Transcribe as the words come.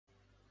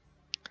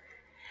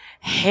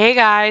Hey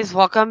guys,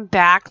 welcome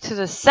back to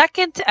the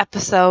second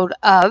episode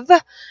of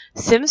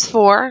Sims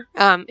 4.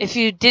 If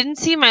you didn't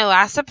see my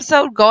last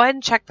episode, go ahead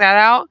and check that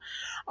out.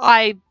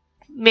 I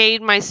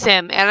made my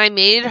sim and I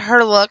made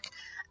her look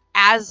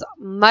as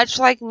much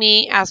like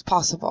me as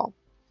possible.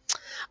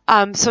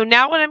 So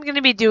now what I'm going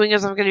to be doing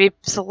is I'm going to be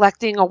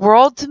selecting a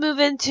world to move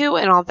into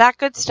and all that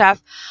good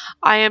stuff.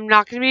 I am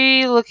not going to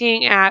be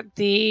looking at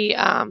the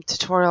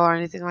tutorial or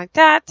anything like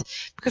that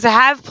because I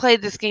have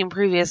played this game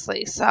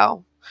previously,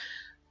 so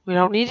we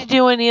don't need to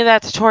do any of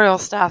that tutorial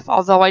stuff,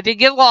 although I did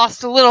get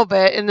lost a little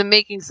bit in the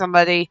making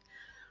somebody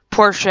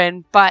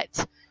portion,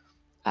 but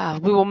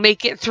we will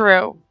make it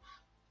through.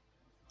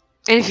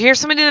 And if you hear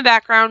somebody in the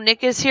background,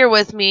 Nick is here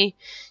with me.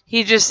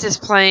 He just is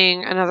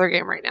playing another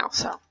game right now,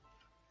 so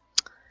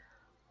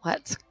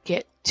let's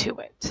get to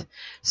it.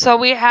 So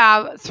we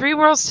have 3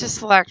 worlds to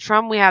select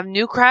from. We have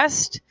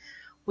Newcrest.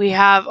 We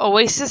have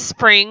Oasis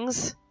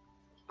Springs.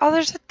 Oh,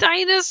 there's a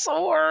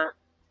dinosaur.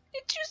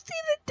 Did you see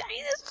the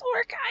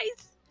dinosaur,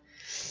 guys?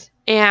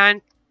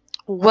 And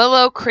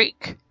Willow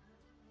Creek.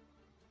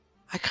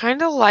 I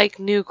kind of like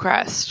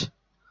Newcrest.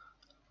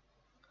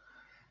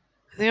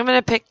 I think I'm going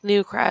to pick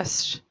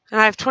Newcrest.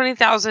 And I have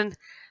 20,000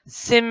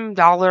 Sim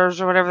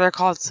dollars or whatever they're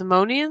called.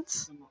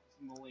 Simoleons?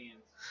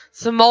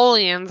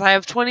 Simoleons. I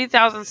have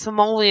 20,000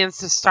 simoleons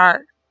to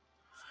start.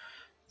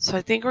 So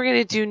I think we're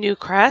going to do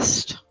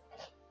Newcrest.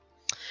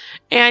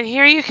 And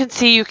here you can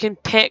see you can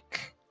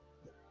pick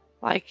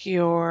like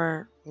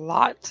your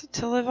lot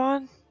to live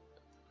on.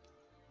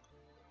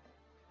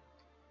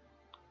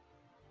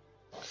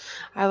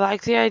 I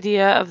like the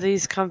idea of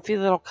these comfy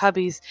little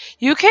cubbies.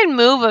 You can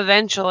move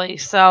eventually,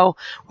 so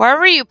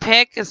wherever you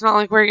pick, it's not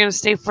like we're going to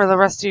stay for the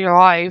rest of your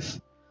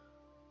life.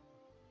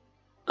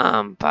 But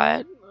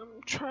I'm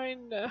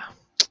trying to...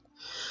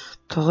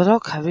 The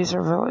little cubbies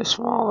are really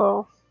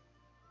small,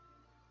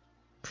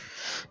 though.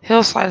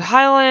 Hillside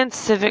Highlands,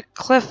 Civic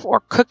Cliff,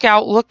 or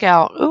Cookout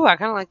Lookout. Ooh, I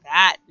kind of like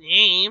that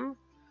name.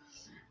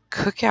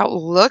 Cookout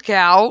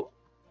Lookout.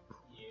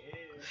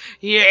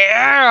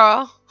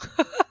 Yeah!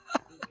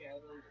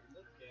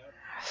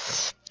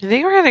 I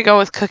think we're going to go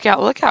with Cookout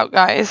Lookout,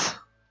 guys.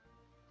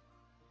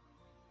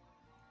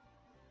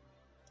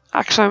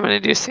 Actually, I'm going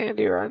to do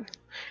Sandy Run.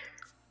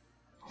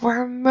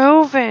 We're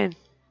moving.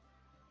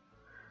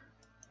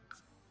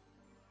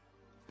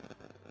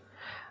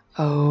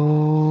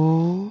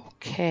 Okay.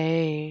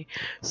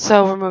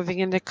 So we're moving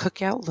into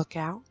Cookout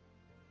Lookout.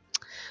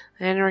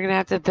 And we're going to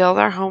have to build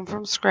our home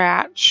from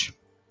scratch.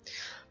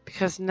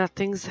 Because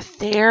nothing's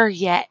there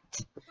yet.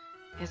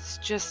 It's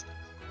just...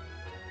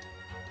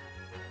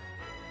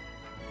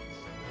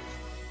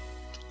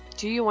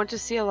 Do you want to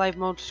see a live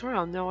mode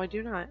tutorial? No, I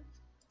do not.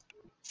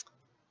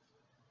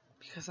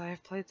 Because I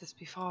have played this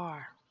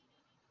before.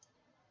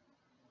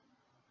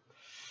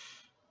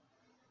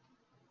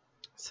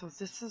 So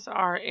this is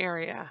our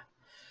area.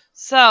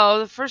 So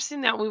the first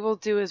thing that we will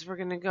do is we're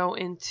going to go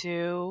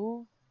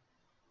into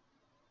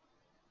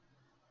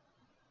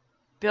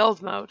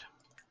build mode.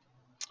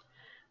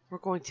 We're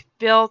going to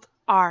build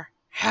our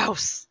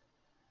house.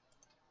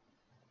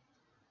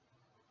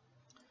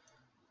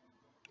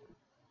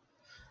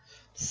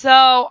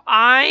 So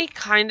I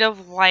kind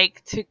of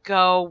like to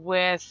go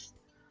with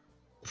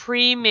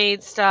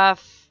pre-made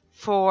stuff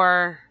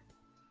for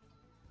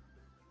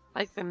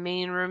like the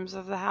main rooms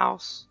of the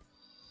house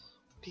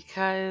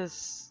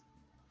because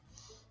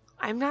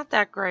I'm not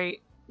that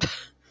great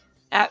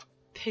at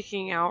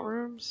picking out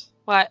rooms.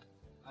 What?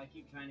 I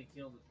keep trying to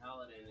kill the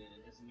paladin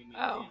and it doesn't give me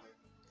damage.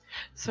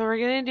 So we're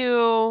gonna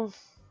do...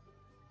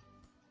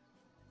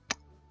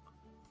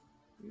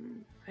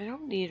 I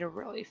don't need a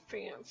really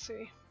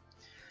fancy.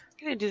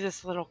 I'm going to do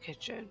this little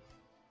kitchen.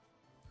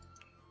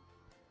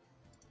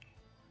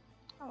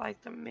 I like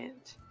the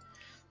mint.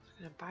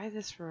 I'm going to buy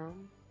this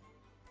room.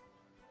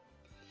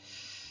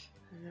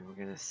 And then we're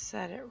going to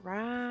set it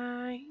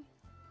right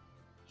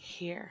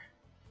here.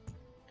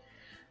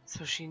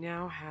 So she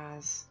now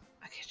has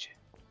a kitchen.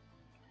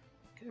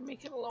 I'm going to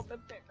make it a little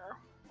bit bigger.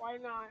 Why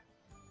not?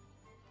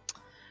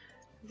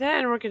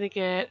 Then we're going to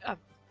get a...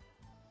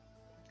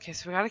 Okay,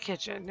 so we got a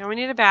kitchen. Now we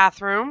need a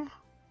bathroom.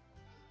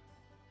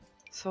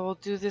 So we'll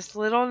do this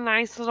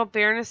nice little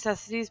bare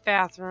necessities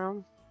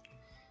bathroom.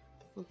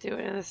 We'll do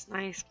it in this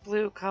nice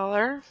blue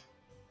color.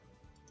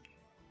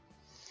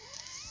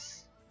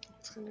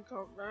 It's going to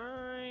go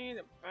right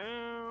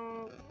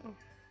about...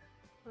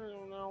 I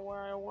don't know where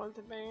I want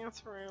the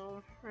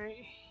bathroom.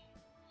 Right?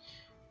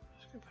 I'm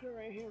just going to put it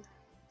right here.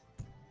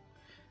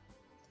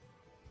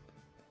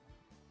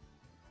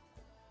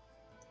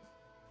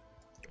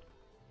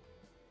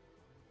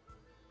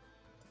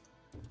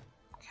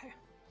 Okay.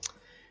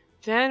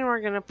 Then we're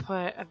going to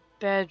put a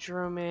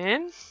bedroom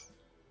in.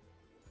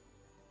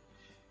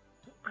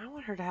 I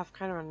want her to have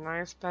kind of a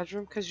nice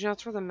bedroom because you know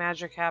that's where the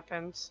magic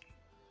happens.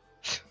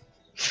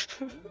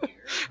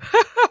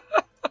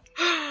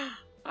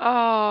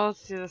 Oh,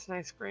 let's do this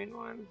nice green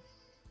one.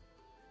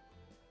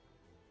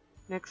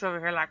 Nick's over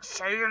here like,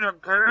 say it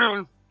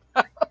again.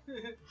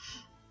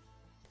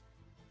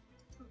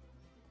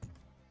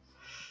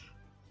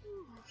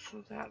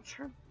 So that's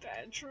her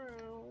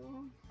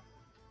bedroom.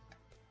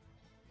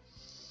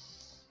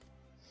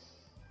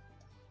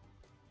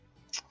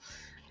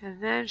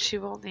 And then she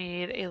will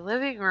need a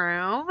living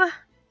room.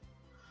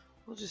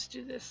 We'll just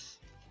do this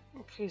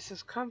in case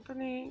it's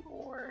company,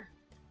 or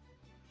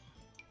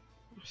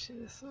let's see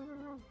this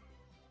living room.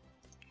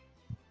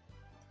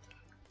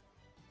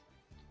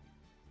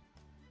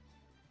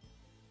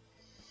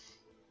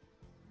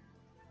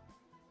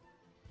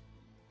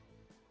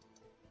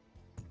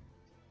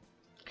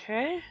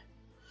 Okay.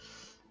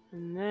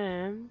 And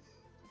then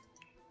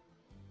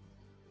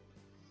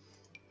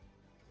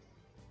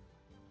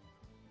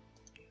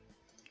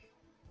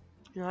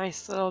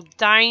nice little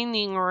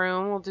dining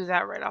room. We'll do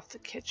that right off the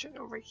kitchen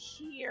over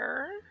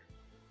here.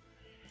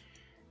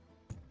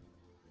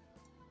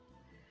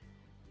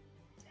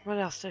 What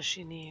else does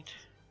she need?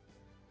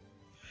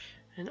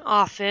 An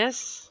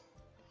office.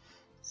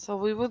 So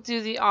we will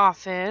do the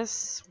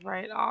office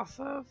right off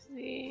of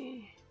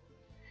the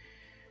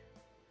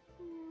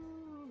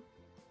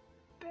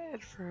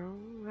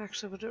bedroom.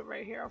 Actually, we'll do it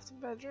right here off the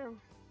bedroom.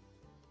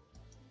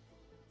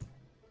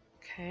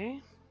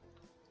 Okay.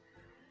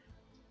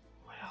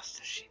 What else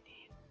does she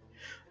need?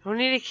 Don't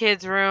need a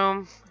kid's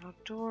room.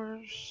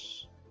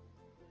 Outdoors.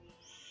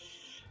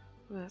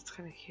 Ooh, that's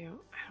kind of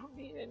cute. I don't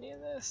need any of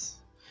this.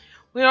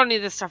 We don't need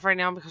this stuff right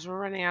now because we're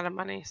running out of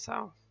money,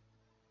 so.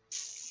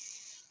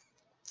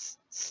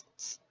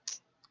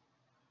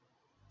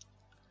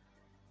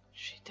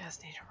 She does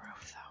need a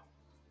roof, though.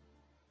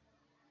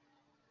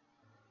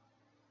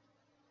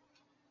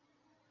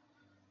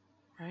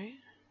 Right?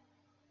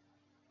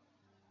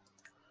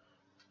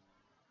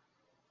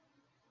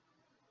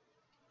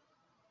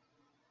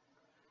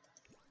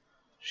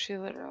 She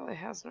literally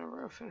has no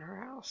roof in her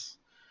house.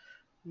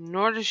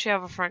 Nor does she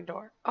have a front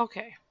door.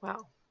 Okay,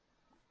 well.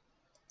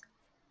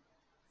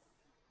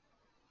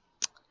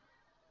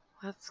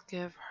 Let's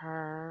give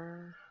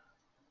her...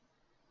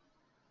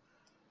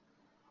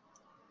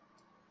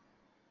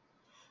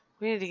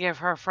 We need to give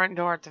her a front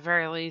door at the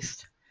very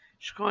least.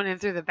 She's going in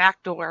through the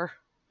back door.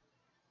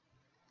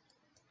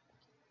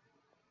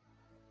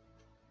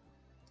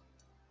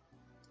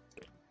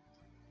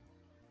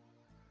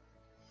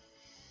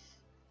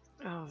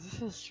 Oh,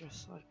 this is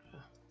just like a...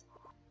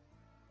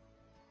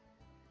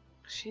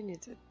 She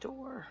needs a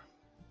door.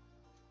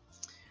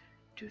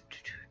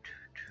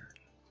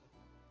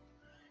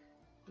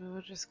 We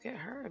will just get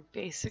her a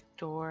basic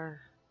door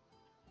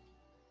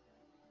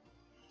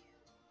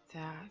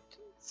that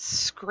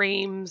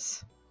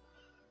screams,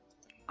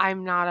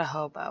 I'm not a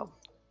hobo,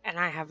 and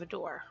I have a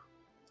door.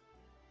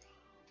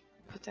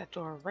 Put that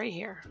door right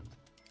here.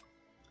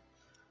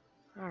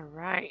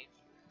 Alright.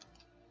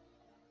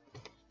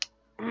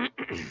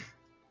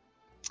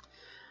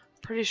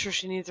 Pretty sure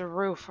she needs a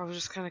roof. I was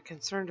just kind of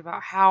concerned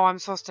about how I'm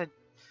supposed to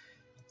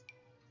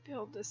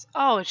build this.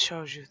 Oh, it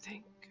shows you.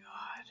 Thank God.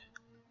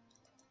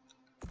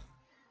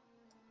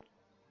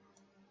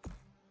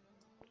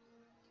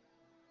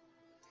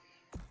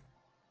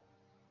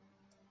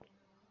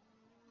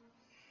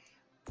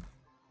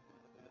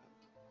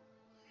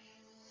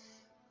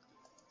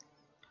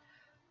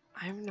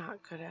 I'm not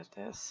good at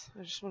this.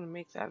 I just want to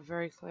make that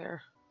very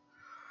clear.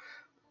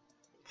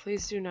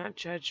 Please do not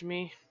judge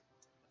me.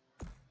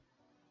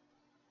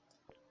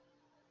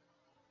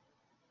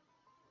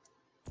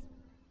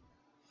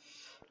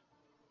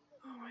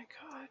 Oh my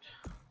God.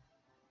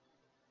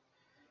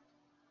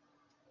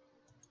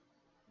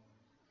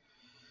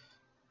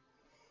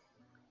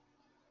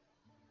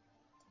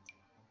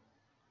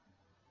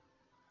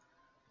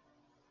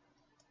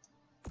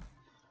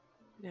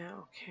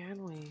 Now,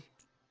 can we?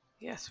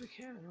 Yes, we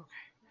can.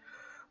 Okay.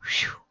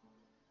 Whew.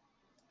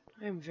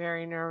 I'm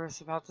very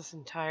nervous about this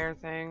entire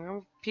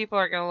thing. People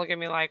are going to look at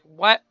me like,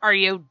 what are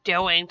you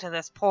doing to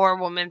this poor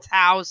woman's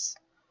house?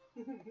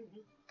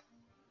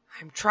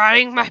 I'm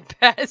trying my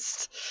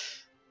best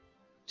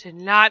to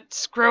not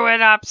screw it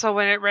up so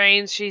when it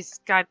rains, she's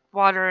got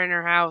water in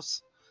her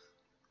house.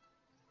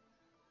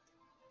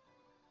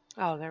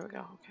 Oh, there we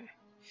go. Okay.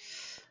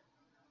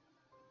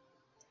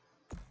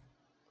 I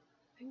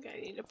think I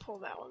need to pull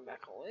that one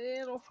back a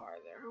little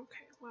farther.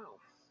 Okay, well.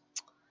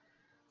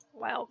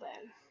 Well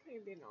then,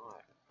 maybe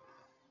not.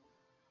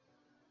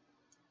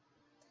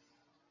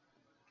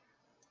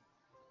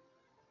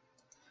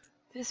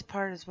 This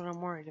part is what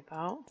I'm worried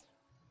about.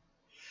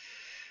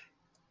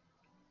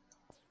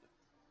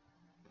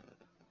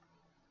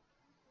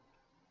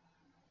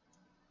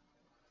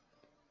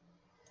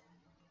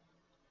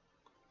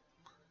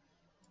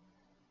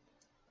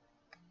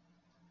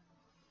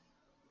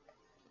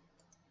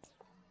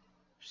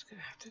 I'm just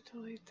gonna have to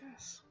delete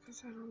this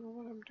because I don't know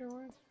what I'm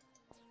doing.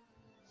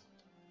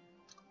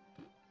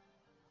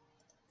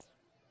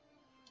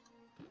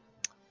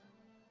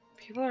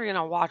 People are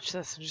gonna watch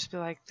this and just be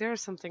like,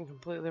 there's something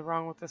completely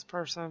wrong with this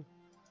person.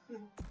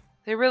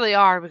 They really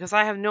are, because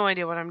I have no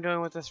idea what I'm doing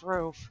with this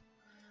roof.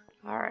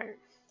 Alright.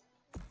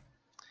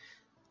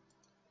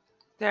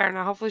 There,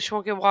 now hopefully she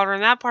won't get water in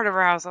that part of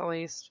her house at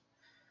least.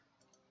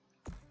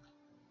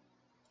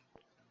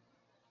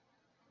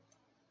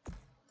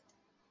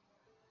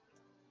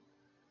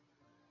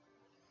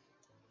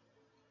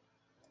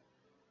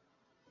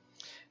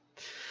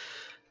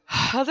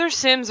 Other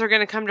Sims are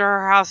going to come to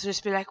our house and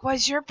just be like,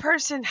 was your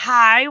person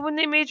high when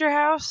they made your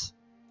house?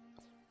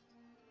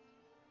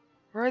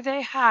 Were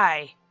they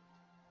high?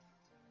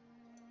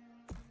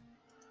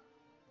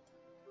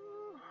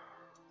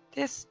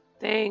 This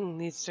thing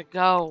needs to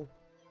go.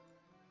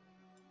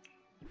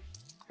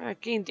 I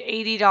gained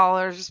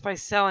 $80 just by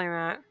selling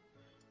that.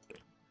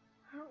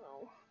 I don't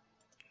know.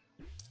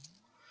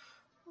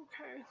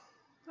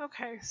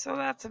 Okay, so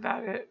that's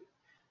about it.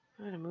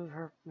 I'm going to move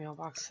her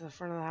mailbox to the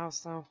front of the house,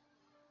 though.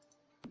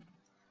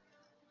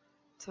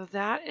 So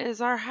that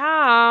is our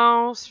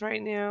house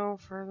right now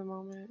for the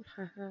moment.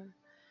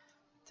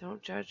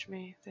 Don't judge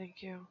me.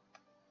 Thank you.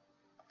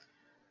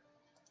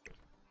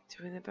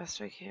 Doing the best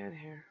I can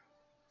here.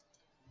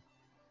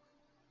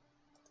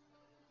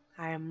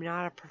 I am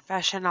not a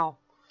professional.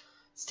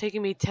 It's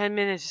taking me 10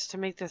 minutes just to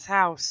make this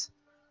house.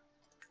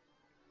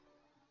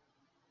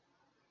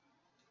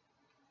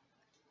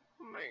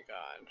 Oh my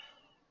god.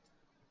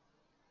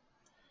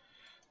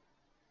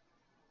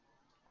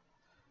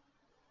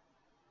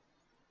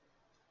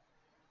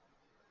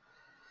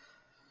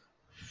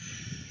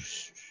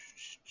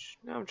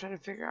 Now I'm trying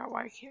to figure out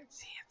why I can't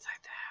see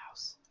inside the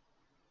house.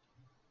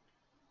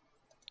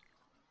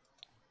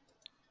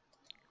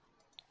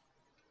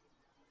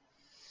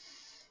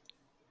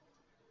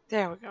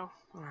 There we go.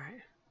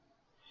 Alright.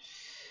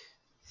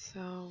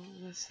 So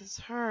this is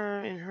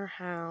her in her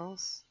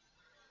house.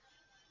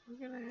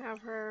 We're gonna have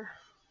her,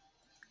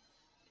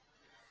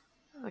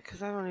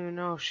 because I don't even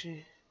know if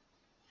she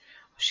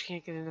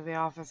can't get into the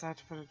office. I have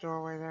to put a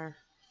doorway there.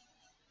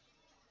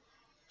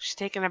 She's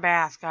taking a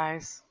bath,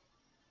 guys.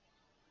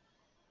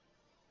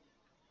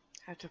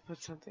 I have to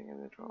put something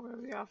in the doorway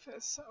of the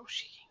office so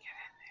she can get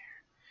in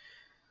there.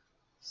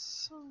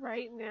 So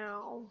right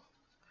now,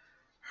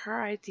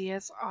 her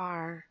ideas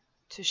are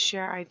to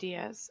share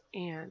ideas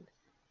and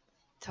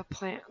to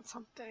plant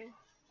something.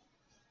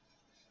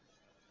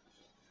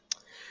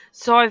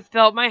 So I've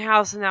built my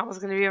house, and that was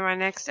going to be my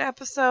next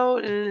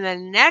episode. And in the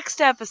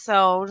next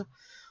episode,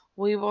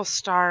 we will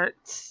start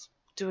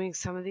doing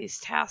some of these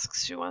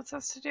tasks she wants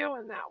us to do,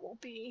 and that will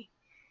be,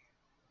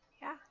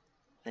 yeah,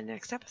 the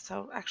next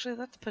episode. Actually,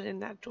 let's put in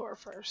that door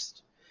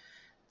first.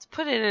 Let's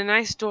put in a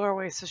nice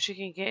doorway so she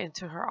can get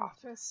into her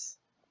office.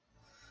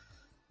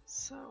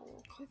 So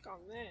we'll click on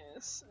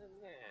this, and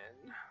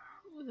then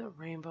ooh, the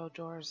rainbow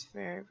door is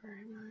very,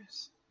 very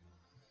nice.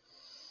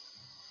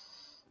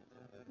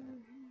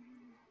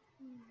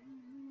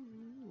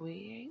 We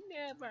ain't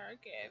never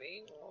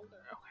getting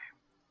older. Okay.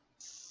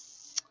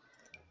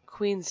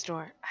 Queen's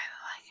door. I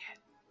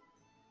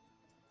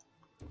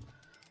like it.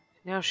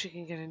 Now she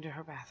can get into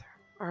her bathroom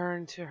or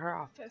into her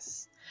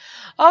office.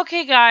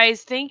 Okay,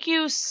 guys. Thank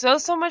you so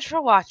much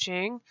for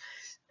watching.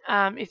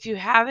 If you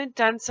haven't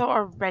done so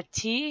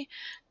already,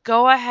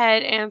 go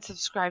ahead and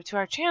subscribe to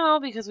our channel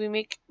because we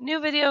make new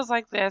videos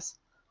like this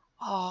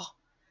all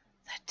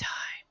the time.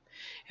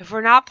 If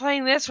we're not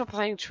playing this, we're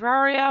playing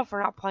Terraria. If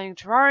we're not playing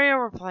Terraria,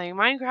 we're playing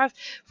Minecraft.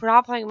 If we're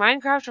not playing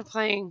Minecraft, we're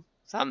playing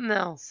something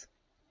else.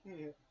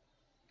 Yeah.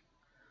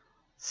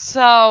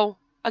 So,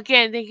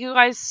 again, thank you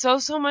guys so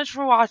much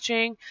for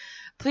watching.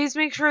 Please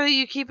make sure that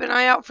you keep an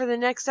eye out for the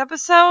next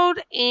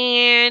episode.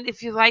 And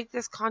if you like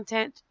this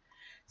content,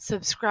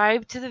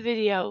 subscribe to the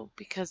video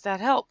because that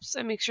helps.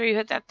 And make sure you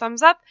hit that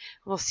thumbs up.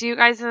 We'll see you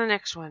guys in the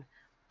next one.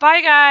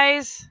 Bye,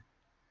 guys.